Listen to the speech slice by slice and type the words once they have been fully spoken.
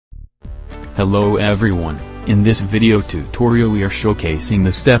Hello everyone, in this video tutorial we are showcasing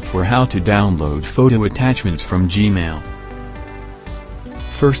the step for how to download photo attachments from Gmail.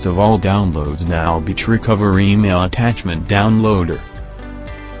 First of all, download the Recover Email Attachment Downloader.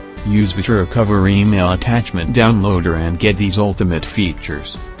 Use Recover Email Attachment Downloader and get these ultimate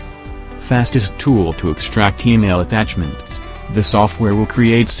features. Fastest tool to extract email attachments. The software will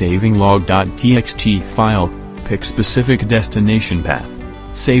create saving log.txt file, pick specific destination path.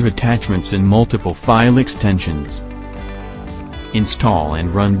 Save attachments in multiple file extensions. Install and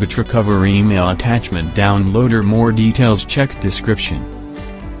run Recover Email Attachment Downloader. More details check description.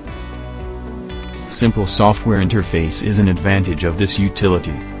 Simple software interface is an advantage of this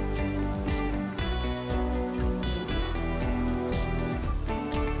utility.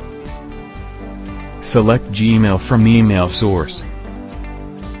 Select Gmail from email source.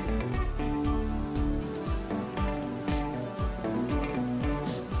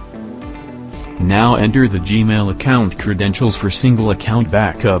 Now enter the Gmail account credentials for single account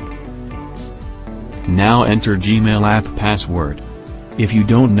backup. Now enter Gmail app password. If you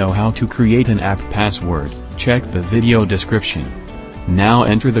don't know how to create an app password, check the video description. Now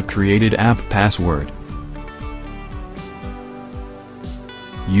enter the created app password.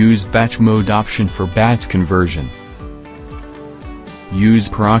 Use batch mode option for batch conversion. Use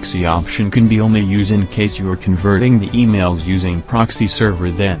proxy option can be only used in case you are converting the emails using proxy server.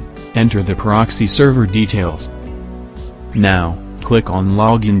 Then, enter the proxy server details. Now, click on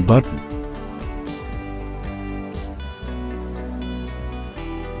Login button.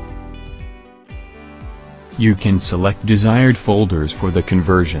 You can select desired folders for the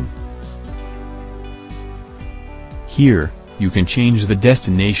conversion. Here, you can change the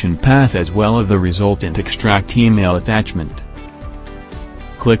destination path as well as the resultant extract email attachment.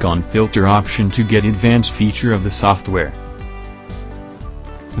 Click on Filter option to get advanced feature of the software.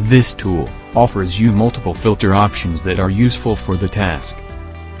 This tool offers you multiple filter options that are useful for the task.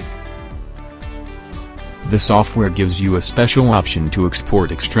 The software gives you a special option to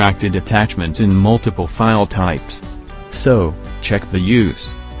export extracted attachments in multiple file types. So, check the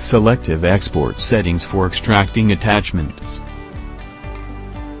use selective export settings for extracting attachments.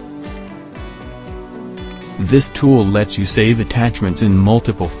 This tool lets you save attachments in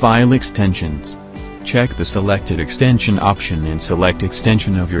multiple file extensions. Check the selected extension option and select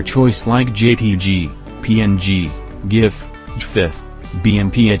extension of your choice like JPG, PNG, GIF, JPEG,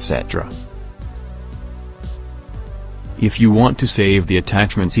 BMP, etc. If you want to save the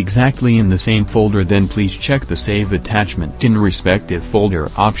attachments exactly in the same folder, then please check the Save Attachment in Respective Folder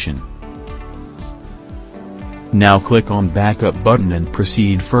option. Now click on Backup button and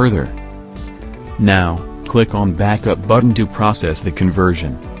proceed further. Now, click on Backup button to process the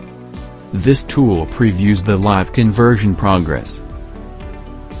conversion. This tool previews the live conversion progress.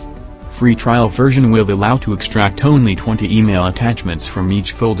 Free trial version will allow to extract only 20 email attachments from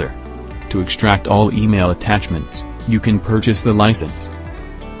each folder. To extract all email attachments, you can purchase the license.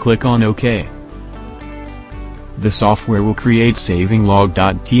 Click on OK. The software will create saving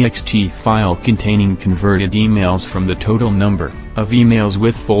log.txt file containing converted emails from the total number of emails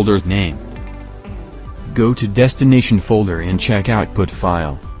with folder's name. Go to destination folder and check output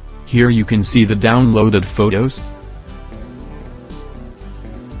file. Here you can see the downloaded photos.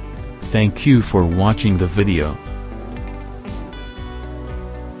 Thank you for watching the video.